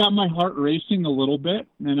it got my heart racing a little bit,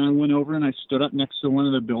 and I went over and I stood up next to one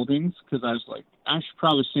of the buildings because I was like, I should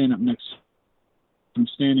probably stand up next. I'm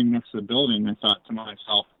standing next to the building. I thought to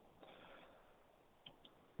myself,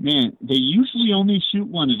 man, they usually only shoot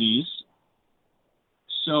one of these.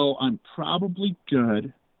 So I'm probably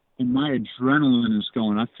good, and my adrenaline is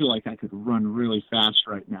going. I feel like I could run really fast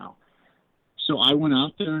right now. So I went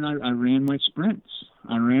out there and I ran my sprints.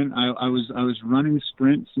 I was running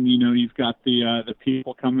sprints, and you've got the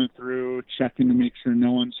people coming through checking to make sure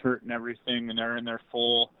no one's hurt and everything, and they're in their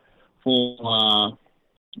full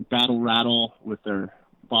battle rattle with their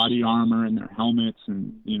body armor and their helmets,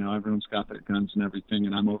 and everyone's got their guns and everything,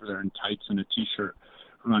 and I'm over there in tights and a t-shirt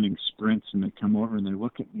running sprints, and they come over and they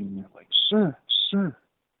look at me and they're like, sir,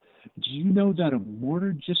 do you know that a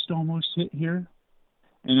mortar just almost hit here?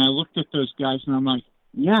 And I looked at those guys and I'm like,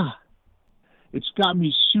 yeah, it's got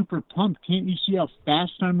me super pumped. Can't you see how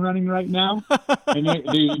fast I'm running right now? And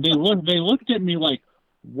they looked at me like,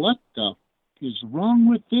 what the is wrong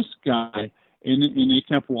with this guy? And they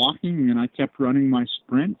kept walking, and I kept running my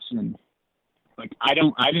sprints, and like I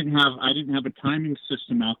didn't have a timing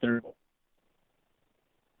system out there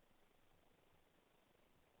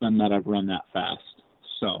than that I've run that fast.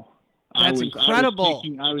 So that's incredible.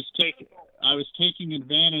 I was taking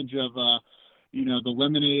advantage of the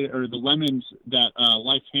lemonade or the lemons that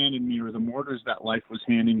life handed me, or the mortars that life was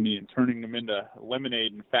handing me, and turning them into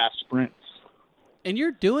lemonade and fast sprints. And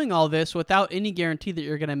you're doing all this without any guarantee that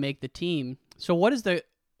you're going to make the team. So what is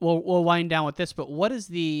we'll wind down with this, but what is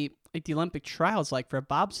the Olympic trials like for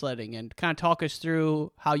bobsledding, and kind of talk us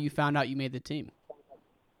through how you found out you made the team?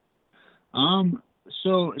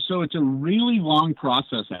 So it's a really long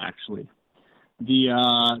process, actually.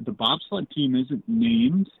 The bobsled team isn't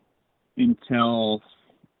named until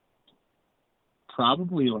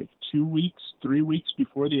probably like 2 weeks, 3 weeks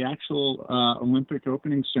before the actual Olympic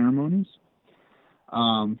opening ceremonies.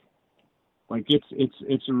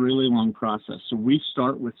 It's a really long process. So we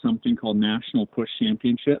start with something called National Push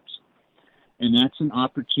Championships, and that's an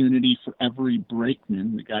opportunity for every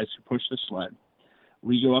brakeman, the guys who push the sled.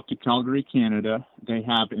 We go up to Calgary, Canada. They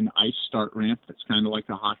have an ice start ramp that's kind of like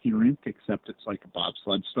a hockey rink, except it's like a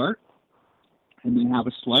bobsled start. And they have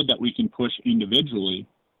a sled that we can push individually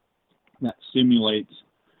that simulates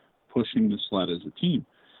pushing the sled as a team.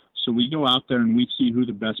 So we go out there and we see who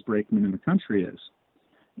the best brakeman in the country is.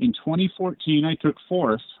 In 2014, I took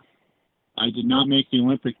fourth. I did not make the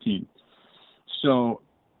Olympic team. So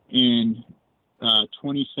in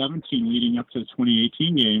 2017, leading up to the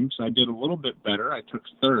 2018 games, I did a little bit better. I took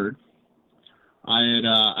third.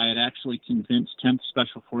 I had actually convinced 10th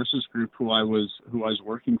Special Forces Group, who I was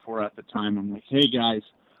working for at the time. I'm like, hey guys,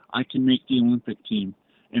 I can make the Olympic team,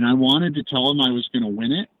 and I wanted to tell them I was going to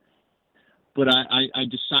win it. But I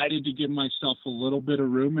decided to give myself a little bit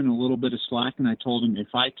of room and a little bit of slack, and I told him,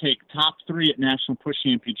 if I take top 3 at National Push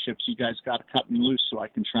Championships, you guys got to cut me loose so I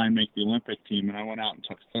can try and make the Olympic team. And I went out and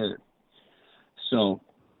took third. So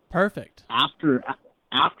perfect. After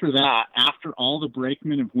that, after all the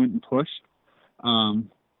brakemen have went and pushed, and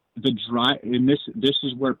this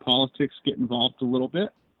is where politics get involved a little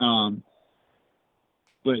bit.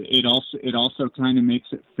 But it also kind of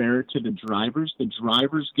makes it fair to the drivers. The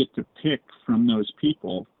drivers get to pick from those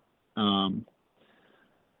people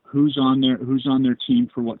who's on their team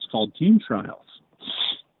for what's called team trials.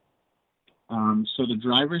 So the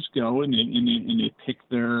drivers go and they pick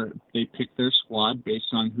their squad based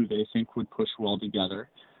on who they think would push well together.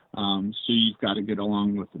 So you've got to get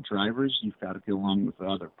along with the drivers. You've got to get along with the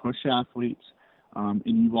other push athletes, and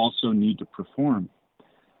you also need to perform.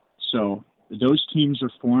 So those teams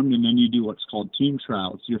are formed, and then you do what's called team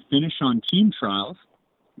trials. You finish on team trials.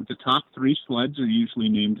 The top 3 sleds are usually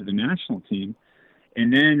named to the national team,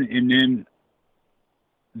 and then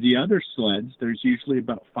the other sleds, there's usually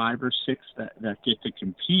about 5 or 6 that get to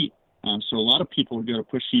compete. So a lot of people go to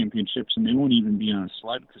push championships, and they won't even be on a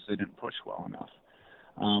sled because they didn't push well enough.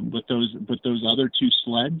 But those other 2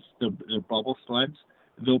 sleds, the bubble sleds,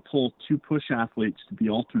 they'll pull 2 push athletes to be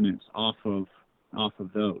alternates off of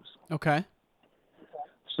those. Okay.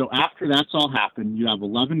 So after that's all happened, you have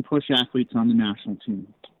 11 push athletes on the national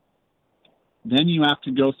team. Then you have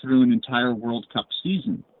to go through an entire World Cup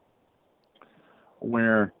season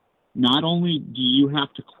where not only do you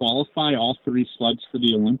have to qualify all 3 sleds for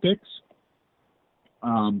the Olympics,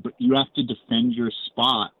 but you have to defend your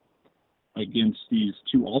spot against these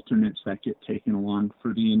 2 alternates that get taken along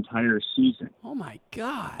for the entire season. Oh my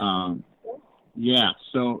God. Yeah.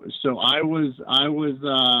 So I was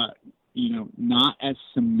not as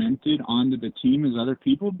cemented onto the team as other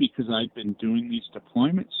people because I'd been doing these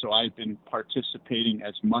deployments. So I'd been participating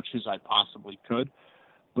as much as I possibly could,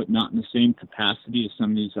 but not in the same capacity as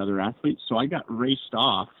some of these other athletes. So I got raced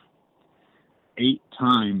off 8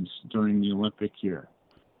 times during the Olympic year.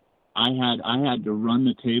 I had to run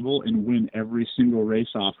the table and win every single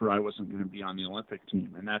race off, or I wasn't going to be on the Olympic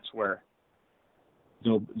team. And that's where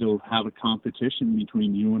they'll have a competition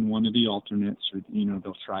between you and one of the alternates, or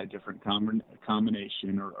they'll try a different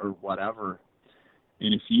combination or whatever.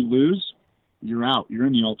 And if you lose, you're out. You're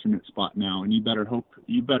in the alternate spot now, and you better hope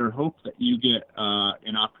that you get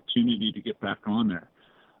an opportunity to get back on there.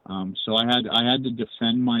 So I had to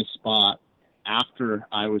defend my spot after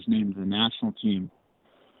I was named to the national team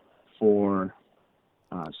for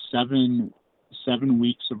 7 7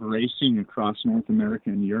 weeks of racing across North America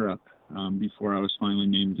and Europe before I was finally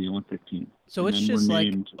named the Olympic team. So And it's then just we're like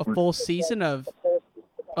named- a we're- full season of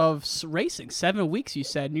racing, 7 weeks, you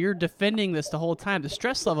said, and you're defending this the whole time. The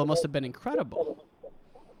stress level must have been incredible.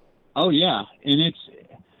 Oh yeah, and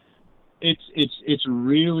it's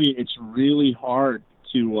really hard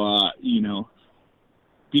to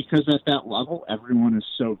because at that level everyone is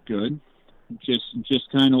so good. Just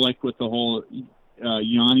kind of like with the whole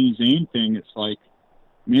Yanni Zane thing, it's like,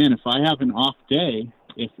 man, if I have an off day,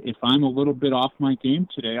 if I'm a little bit off my game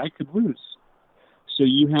today, I could lose. So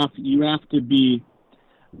you have to be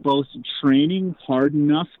both training hard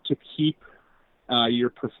enough to keep your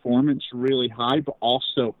performance really high, but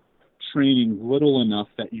also training little enough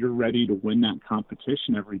that you're ready to win that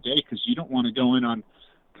competition every day, because you don't want to go in on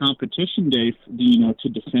competition day, to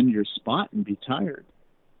defend your spot and be tired.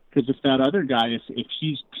 Because if that other guy, if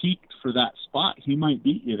he's peaked for that spot, he might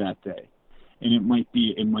beat you that day, and it might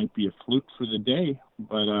be a fluke for the day,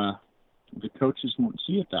 but the coaches won't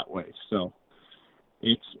see it that way. So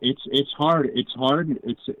it's hard.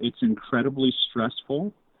 It's incredibly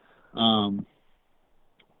stressful.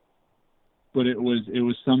 But it was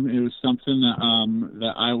something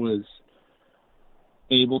that I was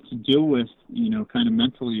able to deal with, kind of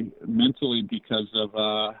mentally because of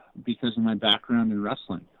my background in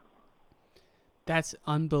wrestling. That's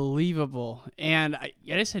unbelievable. And I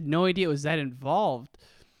just had no idea it was that involved.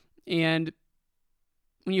 And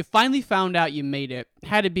when you finally found out you made it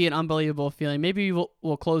had to be an unbelievable feeling. Maybe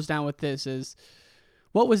we'll close down with this is,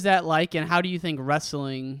 what was that like, and how do you think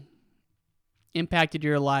wrestling impacted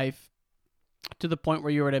your life to the point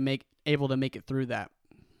where you were able to make it through that?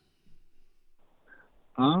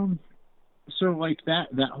 So like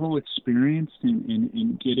that whole experience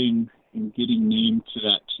in getting named to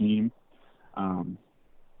that team,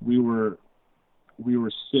 we were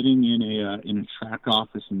sitting in a track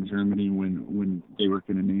office in Germany when they were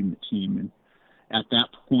going to name the team, and at that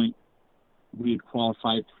point we had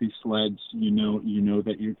qualified 3 sleds. You know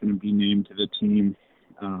that you're going to be named to the team.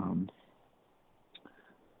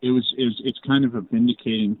 It's kind of a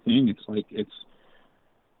vindicating thing. It's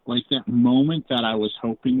like that moment that I was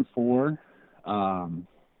hoping for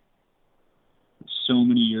so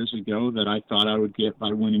many years ago that I thought I would get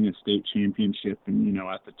by winning a state championship. And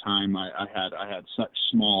at the time I had such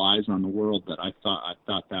small eyes on the world that I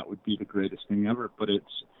thought that would be the greatest thing ever. But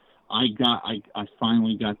I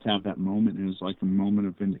finally got to have that moment. It was like a moment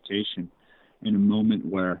of vindication, and a moment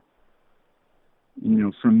where,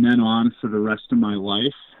 from then on for the rest of my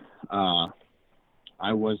life,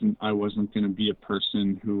 I wasn't going to be a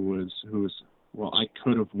person who was well, I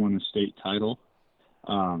could have won a state title.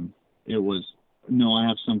 It was, no, I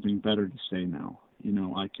have something better to say now.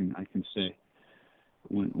 I can say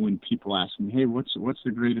when people ask me, hey, what's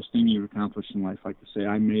the greatest thing you've accomplished in life? I could say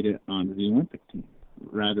I made it onto the Olympic team,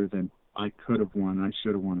 rather than I could have won, I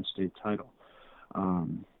should have won a state title.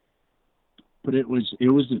 But it was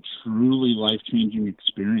a truly life-changing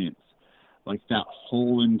experience. Like that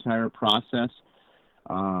whole entire process,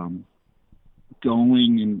 going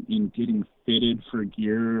and getting fitted for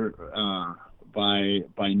gear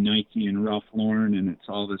by Nike and Ralph Lauren, and it's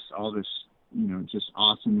all this just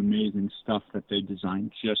awesome, amazing stuff that they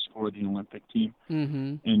designed just for the Olympic team.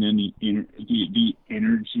 Mm-hmm. And then the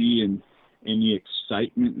energy and the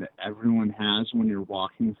excitement that everyone has when you're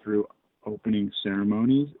walking through opening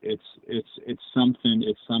ceremonies, it's something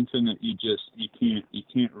that you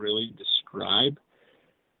can't really describe,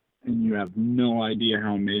 and you have no idea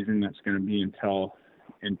how amazing that's going to be until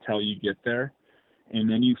you get there. And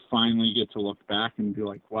then you finally get to look back and be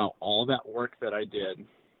like, wow, all that work that I did,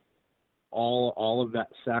 all of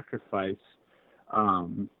that sacrifice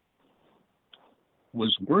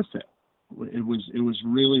was worth it. It was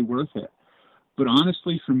really worth it. But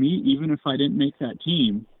honestly, for me, even if I didn't make that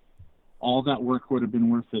team, all that work would have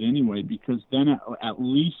been worth it anyway, because then at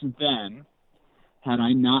least then, had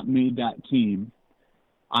I not made that team,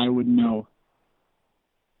 I would know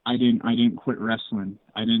I didn't quit wrestling.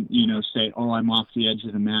 I didn't, say, oh, I'm off the edge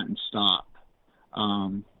of the mat and stop.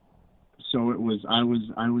 So I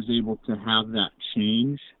was able to have that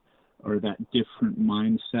change, or that different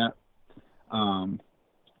mindset,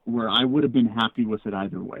 where I would have been happy with it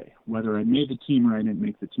either way. Whether I made the team or I didn't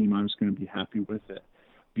make the team, I was going to be happy with it,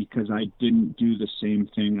 because I didn't do the same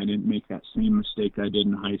thing. I didn't make that same mistake I did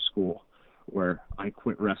in high school, where I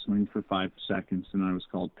quit wrestling for 5 seconds and I was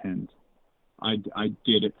called pinned. I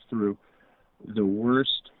did it through the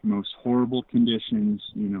worst, most horrible conditions,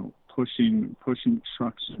 pushing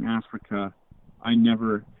trucks in Africa. I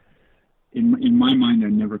never, in my mind, I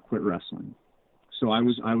never quit wrestling. so I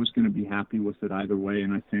was going to be happy with it either way.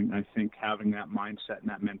 And I think having that mindset and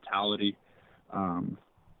that mentality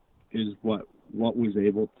is what was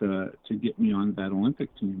able to get me on that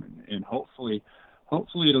Olympic team, and hopefully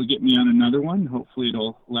it'll get me on another one. Hopefully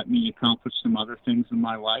it'll let me accomplish some other things in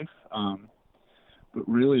my life. But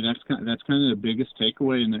really, that's kind of the biggest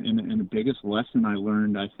takeaway and the biggest lesson I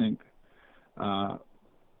learned, I think,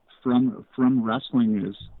 from wrestling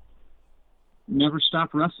is never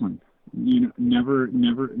stop wrestling. Never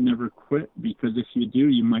quit, because if you do,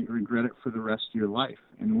 you might regret it for the rest of your life.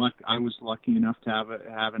 And I was lucky enough to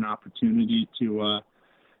have an opportunity to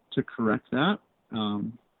correct that,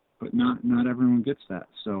 but not everyone gets that.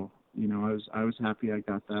 So I was happy I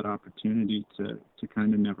got that opportunity to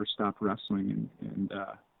kind of never stop wrestling and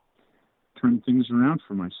turn things around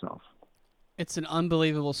for myself. It's an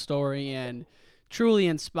unbelievable story and truly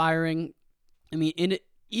inspiring. I mean,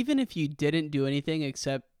 even if you didn't do anything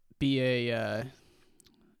except be a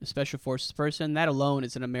special forces person, that alone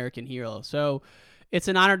is an American hero. So it's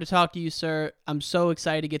an honor to talk to you, sir. I'm so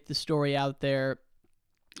excited to get this story out there,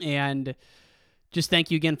 and just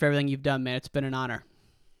thank you again for everything you've done, man. It's been an honor.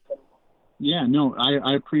 Yeah, no,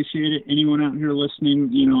 I appreciate it. Anyone out here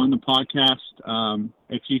listening, on the podcast,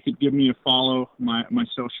 if you could give me a follow, my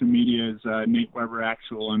social media is Nate Weber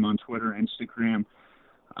Actual. I'm on Twitter, Instagram.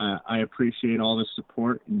 I appreciate all the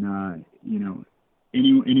support, and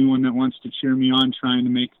anyone that wants to cheer me on trying to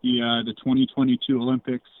make the 2022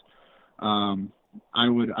 Olympics, I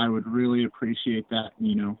would really appreciate that.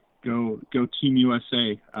 Go Team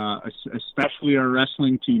USA, especially our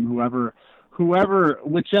wrestling team. Whichever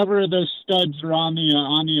of those studs are on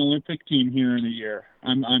the Olympic team here in a year,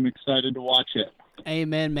 I'm excited to watch it.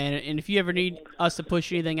 Amen, man. And if you ever need us to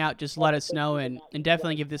push anything out, just let us know, and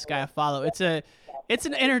definitely give this guy a follow. It's an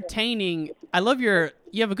entertaining. I love you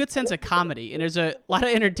have a good sense of comedy, and there's a lot of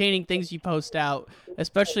entertaining things you post out,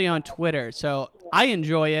 especially on Twitter. So I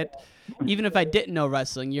enjoy it, even if I didn't know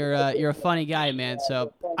wrestling. You're a funny guy, man.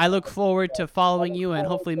 So I look forward to following you and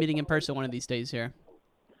hopefully meeting in person one of these days here.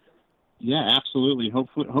 Yeah, absolutely.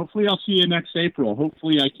 Hopefully I'll see you next April.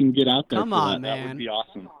 Hopefully I can get out there. Come on, that. man. That would be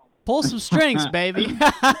awesome. Pull some strings, baby.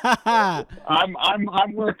 I'm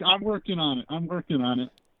working on it.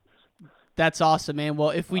 That's awesome, man.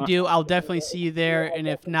 Well, if we do, I'll definitely see you there. And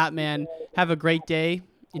if not, man, have a great day,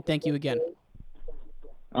 and thank you again.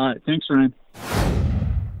 All right. Thanks, Ryan.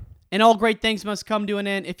 And all great things must come to an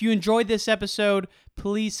end. If you enjoyed this episode,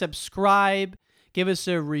 please subscribe, give us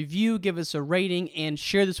a review, give us a rating, and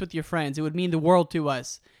share this with your friends. It would mean the world to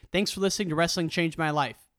us. Thanks for listening to Wrestling Changed My Life.